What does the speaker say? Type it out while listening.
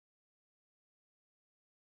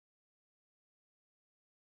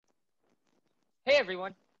Hey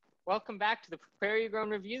everyone, welcome back to the Prairie Grown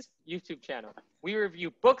Reviews YouTube channel. We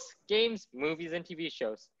review books, games, movies, and TV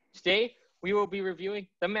shows. Today, we will be reviewing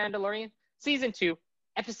The Mandalorian, Season 2,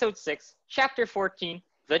 Episode 6, Chapter 14,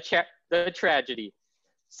 The Tragedy.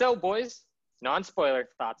 So, boys, non-spoiler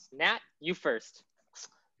thoughts. Nat, you first.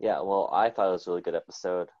 Yeah, well, I thought it was a really good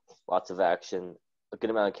episode. Lots of action. A good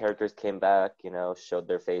amount of characters came back, showed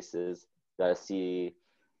their faces. Got to see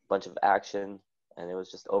a bunch of action. And it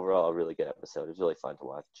was just overall a really good episode. It was really fun to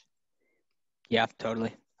watch. Yeah,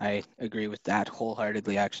 totally. I agree with that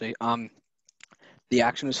wholeheartedly, actually. The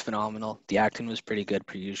action was phenomenal. The acting was pretty good,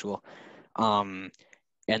 per usual. And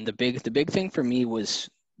the big thing for me was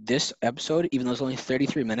this episode, even though it was only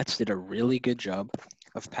 33 minutes, did a really good job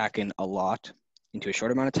of packing a lot into a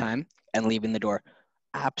short amount of time and leaving the door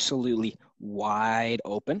absolutely wide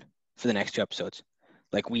open for the next two episodes.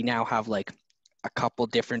 Like, we now have a couple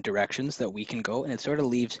different directions that we can go, and it sort of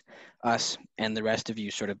leaves us and the rest of you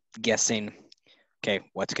sort of guessing, okay,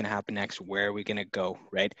 what's going to happen next? Where are we going to go,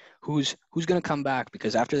 right? Who's going to come back?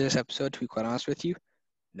 Because after this episode, to be quite honest with you,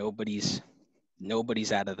 nobody's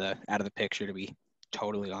out of the picture, to be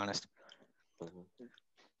totally honest.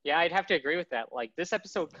 Yeah, I'd have to agree with that. Like, this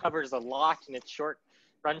episode covers a lot in its short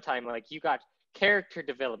runtime. Like, you got character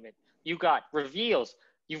development, you got reveals,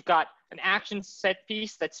 you've got an action set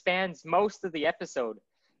piece that spans most of the episode.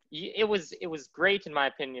 It was great, in my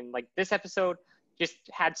opinion. Like, this episode just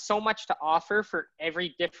had so much to offer for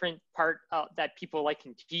every different part that people like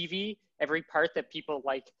in TV, every part that people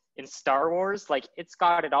like in Star Wars. Like, it's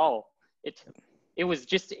got it all. It was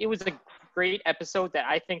a great episode that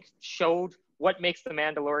I think showed what makes The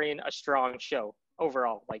Mandalorian a strong show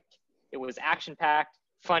overall. Like, it was action-packed,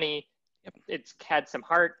 funny. Yep. It's had some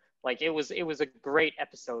heart. Like, it was a great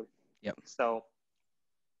episode. Yep. So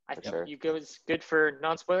I think sure. you guys good for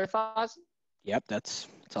non-spoiler thoughts? Yep, that's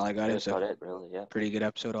all I got. That's about it, really, yeah. Pretty good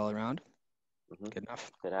episode all around. Mm-hmm. Good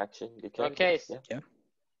enough. Good action, good characters. Okay. Yeah.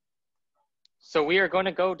 So we are going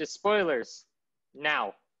to go to spoilers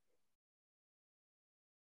now.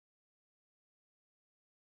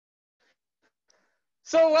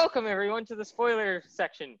 So welcome everyone to the spoiler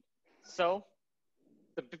section. So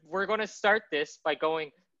we're going to start this by going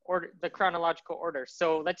the chronological order.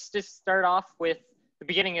 So let's just start off with the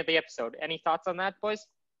beginning of the episode. Any thoughts on that, boys?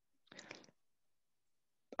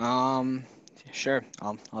 Sure.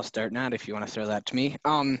 I'll start now if you want to throw that to me.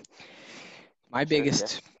 My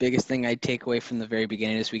biggest thing I'd take away from the very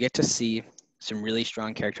beginning is we get to see some really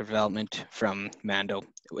strong character development from Mando.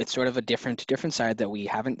 It's sort of a different side that we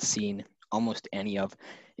haven't seen almost any of,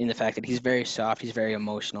 in the fact that he's very soft, he's very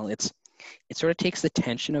emotional. It sort of takes the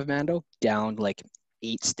tension of Mando down like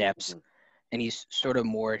 8 steps, and he's sort of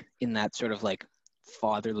more in that sort of like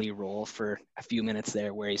fatherly role for a few minutes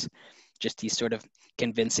there, where he's sort of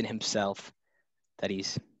convincing himself that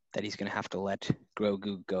he's going to have to let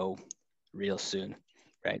Grogu go real soon,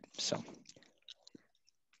 right? So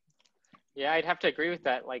yeah, I'd have to agree with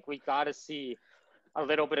that. Like, we got to see a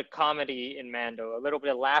little bit of comedy in Mando, a little bit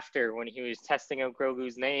of laughter when he was testing out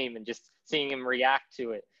Grogu's name and just seeing him react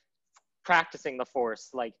to it, practicing the Force,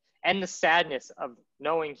 like, and the sadness of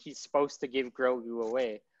knowing he's supposed to give Grogu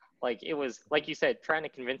away. Like, it was, like you said, trying to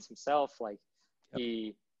convince himself. Like,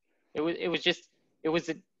 it was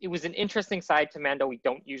an interesting side to Mando we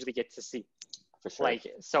don't usually get to see. For sure. Like,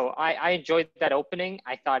 so I enjoyed that opening.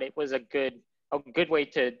 I thought it was a good way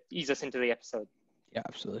to ease us into the episode. Yeah,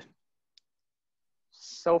 absolutely.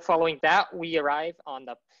 So following that, we arrive on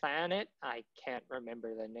the planet. I can't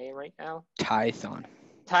remember the name right now. Tython.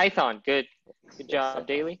 Good job,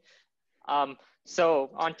 Daly. So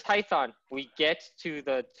on Tython, we get to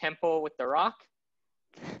the temple with the rock,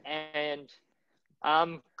 and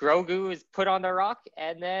Grogu is put on the rock,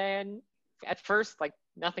 and then at first, like,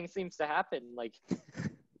 nothing seems to happen. Like,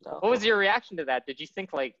 No. What was your reaction to that? Did you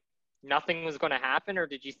think like nothing was going to happen, or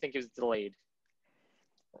did you think it was delayed?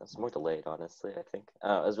 It's more delayed, honestly, I think. It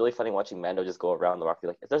was really funny watching Mando just go around the rock, be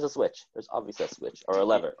like, if there's a switch, there's obviously a switch, or a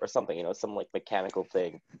lever, or something, some like mechanical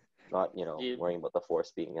thing, not, worrying about the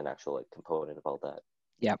Force being an actual like component of all that.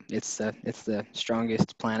 Yeah, it's the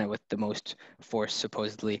strongest planet with the most Force,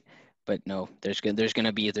 supposedly. But no, there's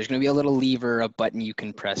gonna be a little lever, a button you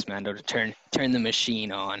can press, Mando, to turn the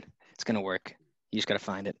machine on. It's gonna work. You just gotta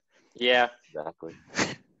find it. Yeah. Exactly.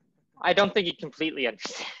 I don't think he completely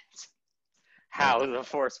understands how the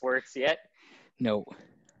Force works yet. No.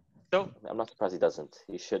 So I'm not surprised he doesn't.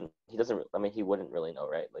 He shouldn't. He doesn't. I mean, he wouldn't really know,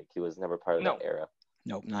 right? Like, he was never part of that era.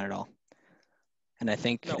 Nope, not at all. And I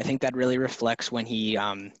think that really reflects when he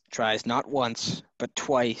tries not once but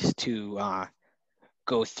twice to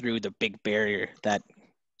go through the big barrier that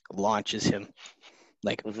launches him.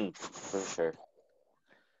 Like, For sure.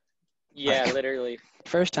 Yeah, Like, literally.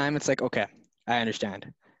 first time it's like, okay, I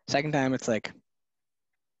understand. Second time it's like,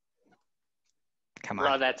 come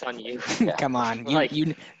Well, on, that's on you. Yeah. come on. Like,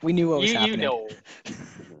 We knew what was you happening. know.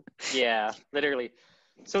 Yeah, literally.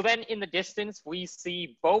 So then in the distance, we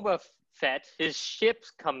see Boba Fett. His ship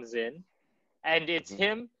comes in, and it's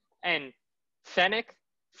him and Fennec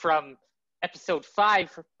from episode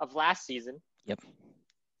 5 of last season. Yep.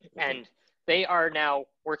 And they are now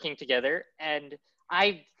working together. And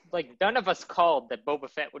none of us called that Boba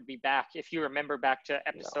Fett would be back. If you remember back to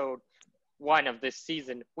episode 1 of this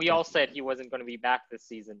season, we all said he wasn't going to be back this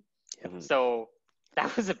season. So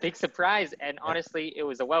that was a big surprise. And honestly, it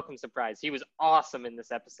was a welcome surprise. He was awesome in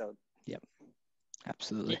this episode. Yep.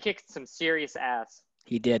 Absolutely. He kicked some serious ass.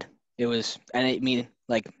 He did. It was, and I mean,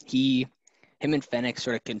 like him and Fennec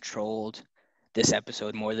sort of controlled this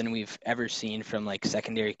episode more than we've ever seen from like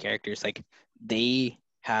secondary characters. Like they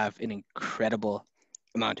have an incredible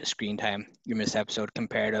amount of screen time in this episode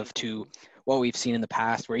comparative to what we've seen in the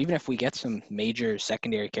past, where even if we get some major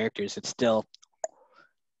secondary characters, it's still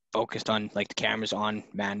focused on like the cameras on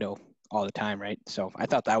Mando all the time, right? So I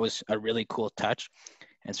thought that was a really cool touch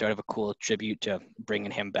and sort of a cool tribute to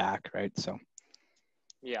bringing him back, right? So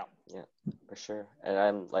yeah, for sure. And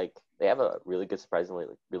I'm like, they have a really good, surprisingly,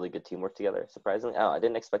 like really good teamwork together. Surprisingly, I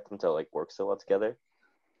didn't expect them to like work so well together.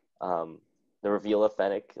 The reveal of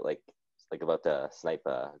Fennec, like about to snipe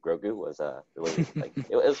Grogu, was really like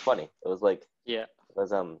it was funny. It was like it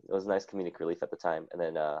was a nice comedic relief at the time. And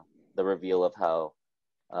then the reveal of how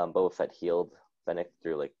Boba Fett healed Fennec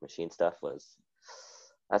through like machine stuff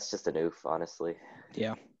that's just an oof, honestly.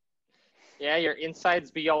 Yeah, your insides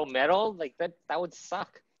be all metal, like that would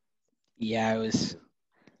suck. Yeah, it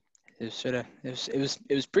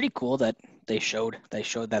was pretty cool that they showed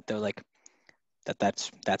that they're like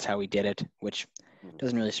that's how we did it, which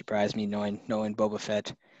doesn't really surprise me knowing Boba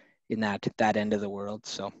Fett in that end of the world.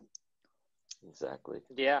 So exactly.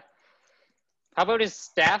 Yeah. How about his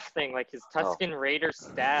staff thing, like his Tusken Raider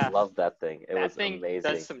staff? Love that thing. That thing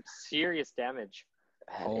amazing. Does some serious damage.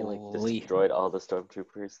 And it like destroyed all the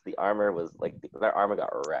stormtroopers. The armor was like their armor got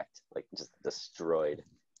wrecked, like just destroyed.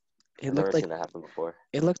 I've never seen that happen before.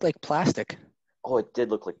 It looked like plastic. Oh, it did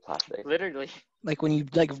look like plastic. Literally. Like when you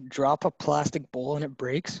like drop a plastic bowl and it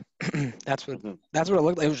breaks. That's what it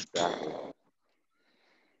looked like. It was... Exactly.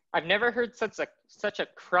 I've never heard such a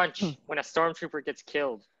crunch when a stormtrooper gets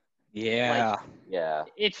killed. Yeah.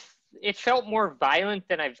 It felt more violent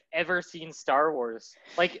than I've ever seen Star Wars.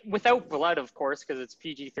 Like without blood, of course, because it's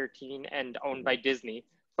PG-13 and owned by Disney.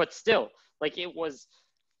 But still, like it was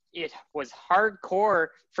hardcore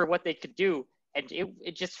for what they could do, and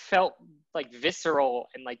it just felt like visceral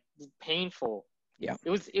and like painful. Yeah.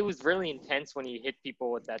 It was really intense when he hit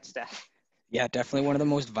people with that staff. Yeah, definitely one of the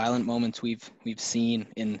most violent moments we've seen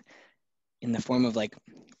in the form of like.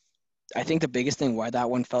 I think the biggest thing why that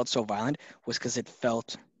one felt so violent was because it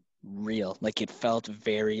felt real. Like it felt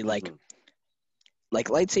very like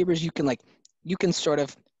lightsabers. You can sort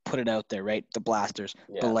of put it out there, right? The blasters,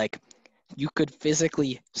 but like you could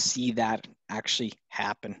physically see that actually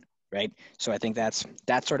happen, right? So I think that's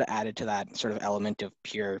sort of added to that sort of element of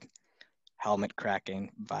pure helmet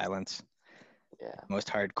cracking violence. Yeah. Most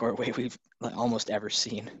hardcore way we've almost ever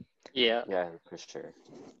seen. Yeah. Yeah, for sure.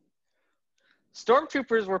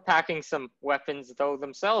 Stormtroopers were packing some weapons though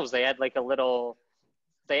themselves. They had like a what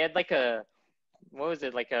was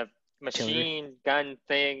it, like a machine gun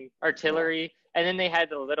thing, artillery, and then they had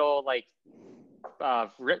a little like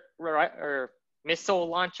or missile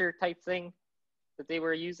launcher type thing that they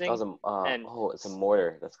were using. That was it's a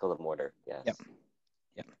mortar. That's called a mortar. Yes. Yep.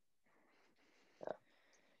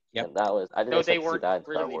 Yeah. And that was I didn't they expect to see weren't that in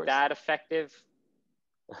Star really Wars. that effective.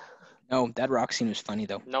 No, that rock scene was funny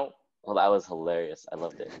though. No. Well, that was hilarious. I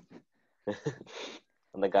loved it.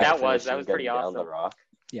 And the guy that was pretty awesome. Down the rock,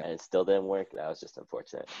 and it still didn't work. That was just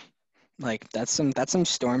unfortunate. Like that's some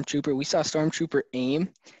stormtrooper. We saw stormtrooper aim,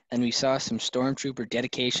 and we saw some stormtrooper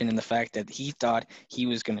dedication in the fact that he thought he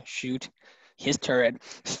was gonna shoot his turret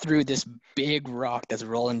through this big rock that's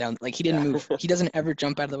rolling down. Like he didn't move. He doesn't ever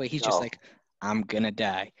jump out of the way. He's just like, I'm gonna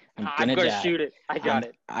die. I'm gonna die. Shoot it. I got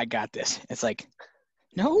it. I got this. It's like,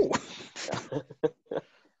 no.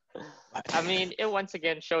 I mean, it once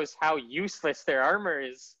again shows how useless their armor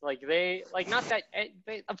is. Like not that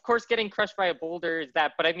they, of course, getting crushed by a boulder is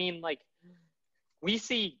that, but I mean, like, we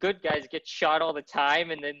see good guys get shot all the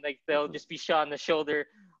time, and then like they'll just be shot in the shoulder.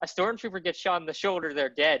 A stormtrooper gets shot in the shoulder, they're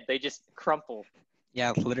dead. They just crumple.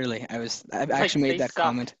 Yeah, literally. I actually made that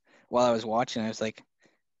comment while I was watching. I was like,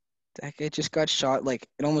 that guy just got shot. Like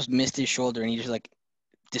it almost missed his shoulder, and he just like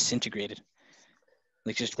disintegrated.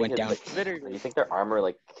 Like just Think went it, down. like, Literally. you think their armor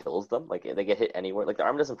like kills them? Like they get hit anywhere? Like their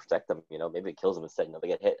armor doesn't protect them. Maybe it kills them instead. They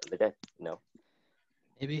get hit and they're dead.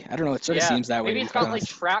 Maybe, I don't know. It sort of Yeah, seems that way, to maybe be it's quite got like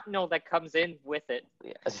honest. shrapnel that comes in with it.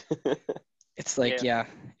 Yeah. It's like, yeah,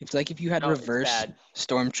 it's like if you had No, it's reverse bad.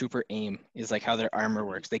 stormtrooper aim is like how their armor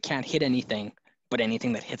works. They can't hit anything, but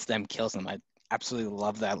anything that hits them kills them. I absolutely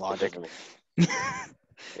love that logic. Yeah,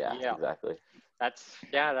 Yeah. exactly.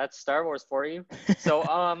 That's Star Wars for you. So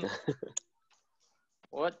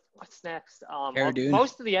what's next? Cara Dune.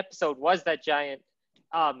 Most of the episode was that giant.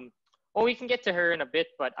 Well, we can get to her in a bit,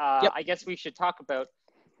 but Yep. I guess we should talk about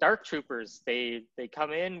Dark Troopers. They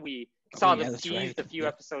come in. We saw them that's teased right. a few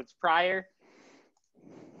Yep. episodes prior.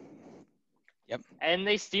 Yep. And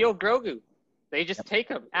they steal Grogu. They just Yep. take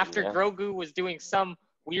him after Yeah. Grogu was doing some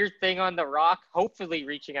weird thing on the rock, hopefully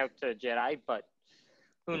reaching out to Jedi, but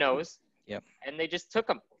who knows? Yep. And they just took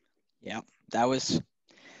him. Yeah, that was,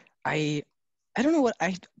 I don't know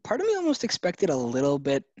part of me almost expected a little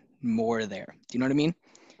bit more there. Do you know what I mean?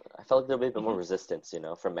 I felt like there'd be a bit more resistance,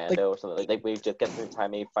 from Mando or something. Like we just get through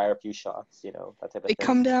time, maybe fire a few shots, that type of They thing.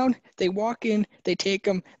 come down, they walk in, they take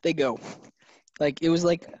them, they go. Like it was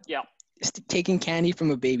like taking candy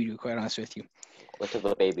from a baby, to be quite honest with you. What took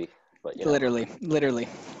the baby? But Literally.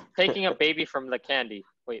 Taking a baby from the candy.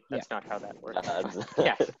 Wait, that's not how that works.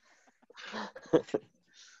 Yeah.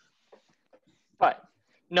 But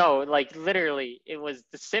no, like literally, it was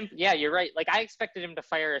the Yeah, you're right. Like I expected him to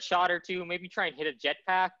fire a shot or two, maybe try and hit a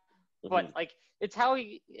jetpack. But like it's how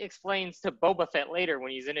he explains to Boba Fett later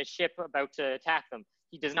when he's in his ship about to attack them.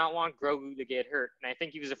 He does not want Grogu to get hurt, and I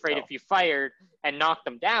think he was afraid if he fired and knocked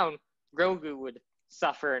them down, Grogu would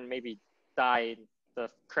suffer and maybe die in the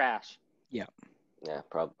crash. Yeah. Yeah,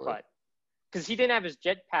 probably. But because he didn't have his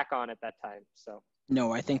jetpack on at that time, so.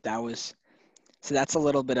 No, I think that was. So that's a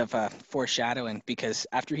little bit of a foreshadowing, because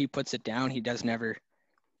after he puts it down, it does never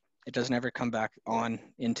come back on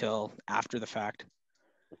until after the fact.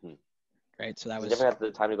 Right. So that he was. never had the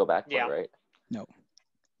time to go back for it, right? No.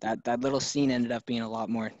 That little scene ended up being a lot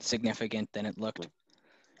more significant than it looked.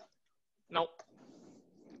 Nope.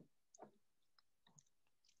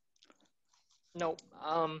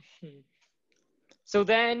 So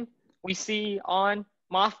then we see on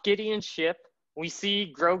Moff Gideon's ship, we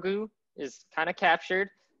see Grogu is kind of captured,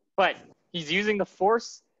 but he's using the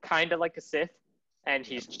Force kind of like a Sith, and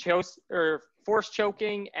he's Force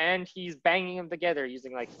choking, and he's banging them together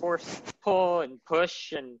using like Force pull and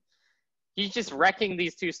push, and he's just wrecking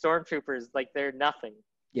these two stormtroopers like they're nothing.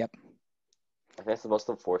 Yep. I think that's the most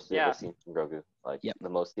Force we've ever seen from Grogu. Like the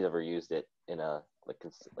most he's ever used it in a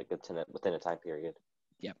within a time period.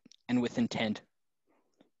 Yep, and with intent.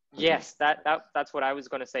 Yes, that's what I was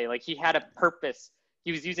going to say. Like he had a purpose.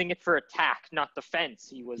 He was using it for attack, not defense.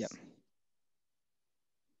 He was. Yep.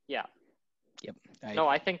 Yeah. Yep.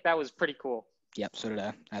 I think that was pretty cool. Yep. So did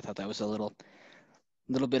I. I thought that was a little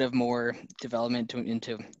bit of more development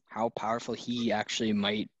into how powerful he actually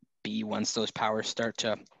might be once those powers start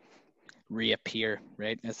to reappear,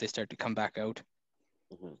 right? As they start to come back out.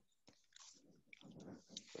 For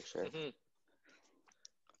sure.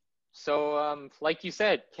 So, like you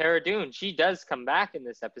said, Cara Dune, she does come back in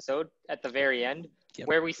this episode at the very end,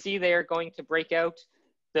 where we see they are going to break out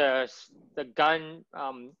the gun,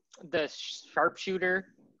 the sharpshooter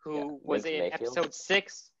who was in episode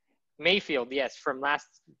 6, Mayfield, yes, from last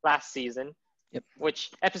season. Yep. Which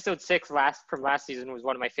episode 6 from last season was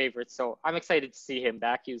one of my favorites, so I'm excited to see him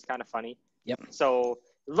back. He was kind of funny. Yep. So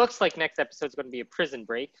it looks like next episode's going to be a prison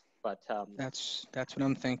break, but that's what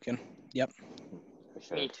I'm thinking. Yep.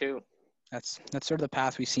 Sure. Me too. That's sort of the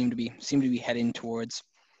path we seem to be heading towards.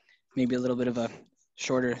 Maybe a little bit of a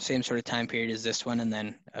shorter, same sort of time period as this one, and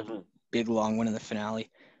then a big long one in the finale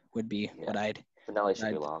would be what finale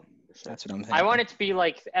should be long. For sure. That's what I'm thinking. I want it to be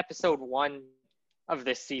like episode 1 of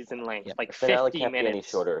this season length, like the finale 50 can't minutes. be any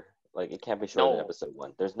shorter. Like it can't be shorter than episode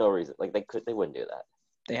 1. There's no reason. Like they wouldn't do that.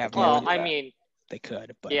 They have. Well, I mean, they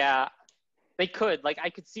could, but yeah, they could. Like I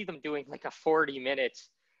could see them doing like a 40 minutes,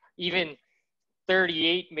 even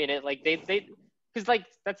 38-minute. Like they because like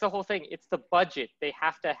that's the whole thing. It's the budget. They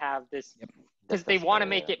have to have this because they want to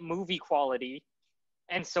make it movie quality,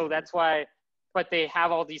 and so that's why. But they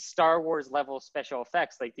have all these Star Wars level special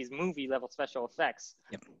effects, like these movie level special effects.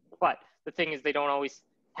 Yep. But the thing is, they don't always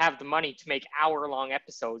have the money to make hour-long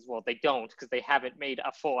episodes. Well, they don't because they haven't made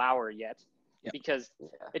a full hour yet because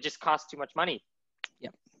it just costs too much money.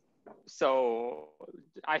 Yep. So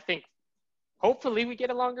I think hopefully we get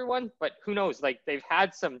a longer one, but who knows? Like they've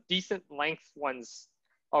had some decent length ones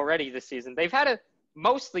already this season. They've had a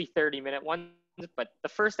mostly 30-minute ones, but the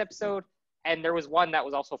first episode, and there was one that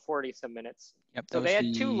was also 40-some minutes. Yep, so they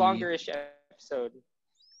had 2 longer-ish episodes.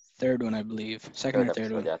 third one, I believe. Second or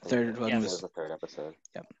third episode, one. yeah, I think Third one it Yes. was was the third episode.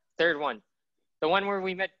 Third one. The one where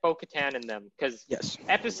we met Bo-Katan and them. Because yes.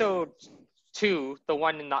 episode 2, the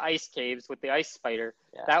one in the ice caves with the ice spider,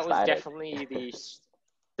 Yeah, that was excited. definitely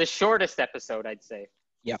the shortest episode, I'd say,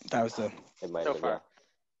 Yeah, that was the It might so have been, far.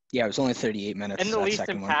 yeah. It was only 38 minutes. And the that least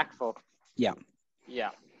second one. impactful. Yeah.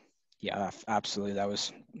 Yeah. Yeah, absolutely. That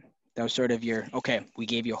was sort of your okay. We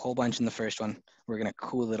gave you a whole bunch in the first one. We're gonna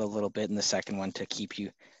cool it a little bit in the second one to keep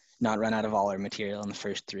you not run out of all our material in the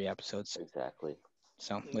first 3 episodes. Exactly.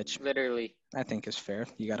 So, which Literally. I think is fair.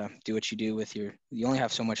 You gotta do what you do with your. You only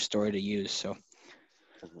have so much story to use. So,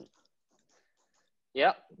 Mhm.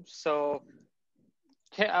 Yep. So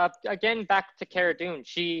again, back to Cara Dune.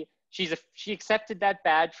 She accepted that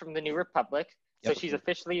badge from the New Republic, so Yep. she's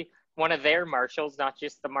officially one of their marshals, not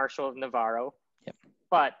just the Marshal of Navarro. Yep.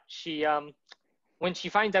 But she, when she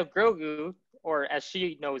finds out Grogu, or as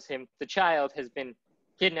she knows him, the child has been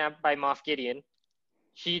kidnapped by Moff Gideon,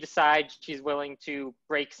 she decides she's willing to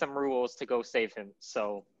break some rules to go save him.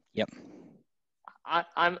 So. Yep.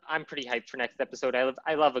 I'm pretty hyped for next episode.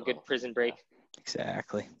 I love a good prison break.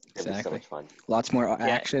 exactly. It'd be so much fun. Lots more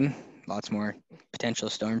action. Lots more potential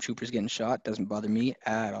stormtroopers getting shot. Doesn't bother me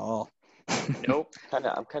at all. Nope.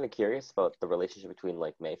 I'm kind of curious about the relationship between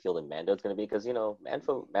like Mayfield and Mando is going to be, because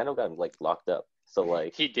Mando got like locked up, so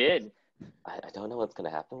like He did. I don't know what's going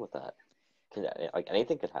to happen with that. Like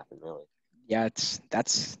anything could happen, really. Yeah,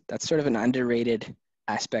 that's sort of an underrated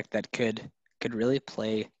aspect that could really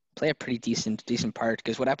play a pretty decent part.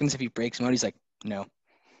 Because what happens if he breaks him out? He's like, no, I'm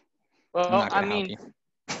Well, not I gonna help mean, you.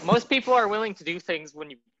 most people are willing to do things when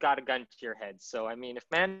you've got a gun to your head. So, I mean, if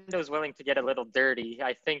Mando's willing to get a little dirty,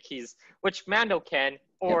 I think which Mando can,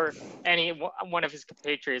 or any one of his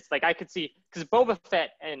compatriots. Like, I could see, because Boba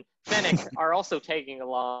Fett and Fennec are also tagging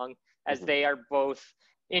along, as they are both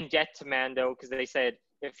in debt to Mando, because they said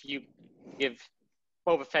if you give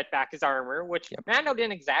Boba Fett back his armor, which Mando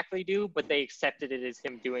didn't exactly do, but they accepted it as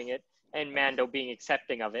him doing it, and Mando being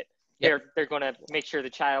accepting of it. They're going to make sure the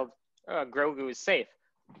child, Grogu, is safe.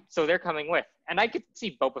 So they're coming with. And I could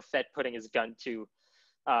see Boba Fett putting his gun to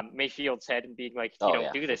Mayfield's head and being like, if you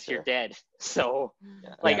don't do this, you're dead. So,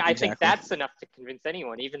 I think that's enough to convince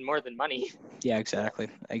anyone, even more than money. Yeah, exactly.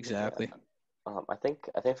 I think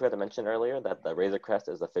I forgot to mention earlier that the Razor Crest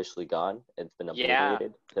is officially gone. It's been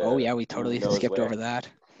obliterated. Oh yeah, we totally skipped over that.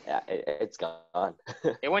 Yeah, it's gone.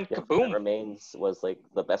 It went kaboom. What remains was like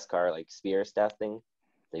the Beskar like spear staff thing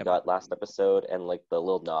they got last episode, and like the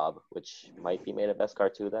little knob, which might be made of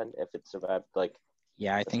Beskar too. Then, if it survived, like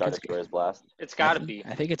I think it's blast. It's got to be.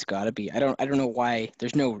 I think it's got to be. I don't know why.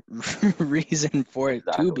 There's no reason for it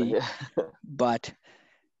to be, but.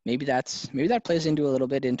 Maybe that plays into a little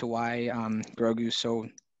bit into why Grogu's so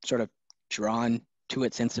sort of drawn to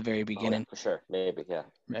it since the very beginning. For sure, maybe, yeah.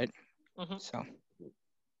 Right. Mm-hmm.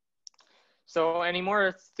 So, any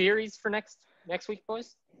more theories for next week,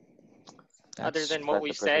 boys? Other than what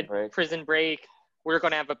we said, Prison Break. We're going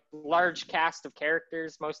to have a large cast of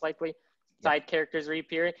characters, most likely. Side characters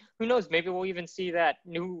reappearing. Who knows? Maybe we'll even see that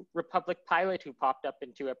New Republic pilot who popped up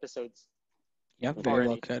in 2 episodes. Yeah, very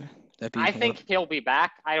well could. I think he'll be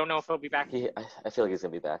back. I don't know if he'll be back. I feel like he's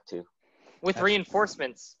going to be back, too. With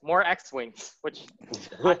reinforcements, more X-Wings, which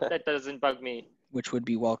that doesn't bug me. Which would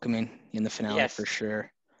be welcoming in the finale for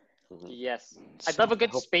sure. Yes. I'd love a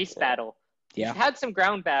good space battle. Yeah. We've had some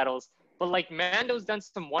ground battles, but like Mando's done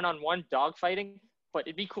some one-on-one dogfighting, but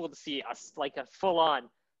it'd be cool to see us like a full-on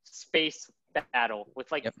space battle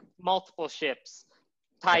with like multiple ships.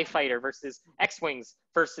 TIE fighter versus X-Wings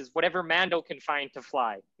versus whatever Mando can find to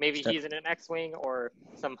fly. Maybe he's in an X-Wing or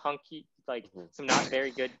some hunky, some not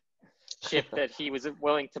very good ship that he was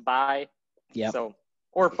willing to buy. Yeah. So,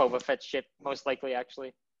 or Boba Fett's ship, most likely,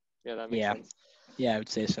 actually. Yeah, that makes sense. Yeah, I would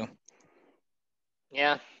say so.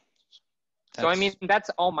 Yeah. So, I mean,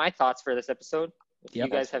 that's all my thoughts for this episode. If you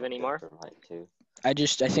guys have any more? I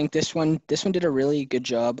think this one did a really good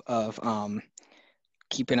job of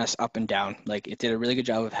keeping us up and down. Like, it did a really good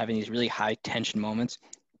job of having these really high tension moments,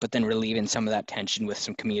 but then relieving some of that tension with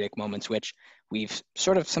some comedic moments, which we've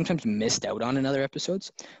sort of sometimes missed out on in other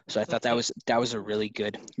episodes. So I thought that was a really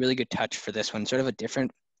good touch for this one, sort of a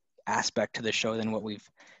different aspect to the show than what we've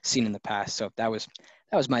seen in the past. So that was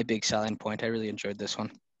my big selling point. I really enjoyed this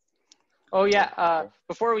one. Oh yeah.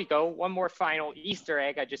 Before we go, one more final Easter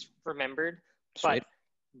egg I just remembered. Sweet.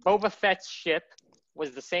 But Boba Fett's ship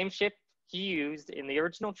was the same ship he used in the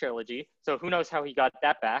original trilogy, so who knows how he got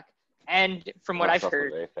that back. And from what I've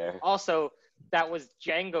heard, also that was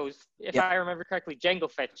Jango's, if I remember correctly, Jango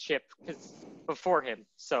Fett's ship before him,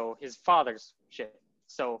 so his father's ship.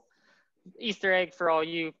 So Easter egg for all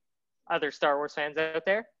you other Star Wars fans out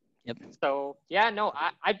there. Yep. So yeah, no,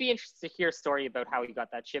 I'd be interested to hear a story about how he got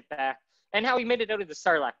that ship back and how he made it out of the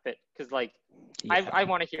Sarlacc pit. Because like, Yeah. I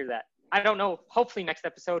want to hear that. I don't know. Hopefully next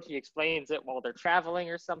episode he explains it while they're traveling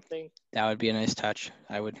or something. That would be a nice touch.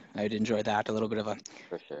 I'd enjoy that. A little bit of a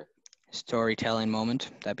For sure. storytelling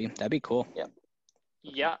moment. That'd be cool.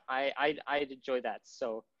 Yeah, I'd enjoy that.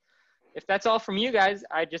 So if that's all from you guys,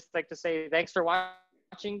 I'd just like to say thanks for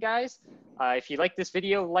watching, guys. If you like this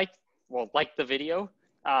video, like the video,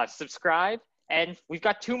 subscribe, and we've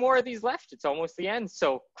got 2 more of these left. It's almost the end.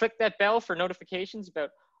 So click that bell for notifications about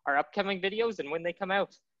our upcoming videos and when they come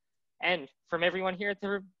out. And from everyone here at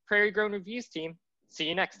the Prairie Grown Reviews team, see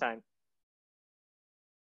you next time.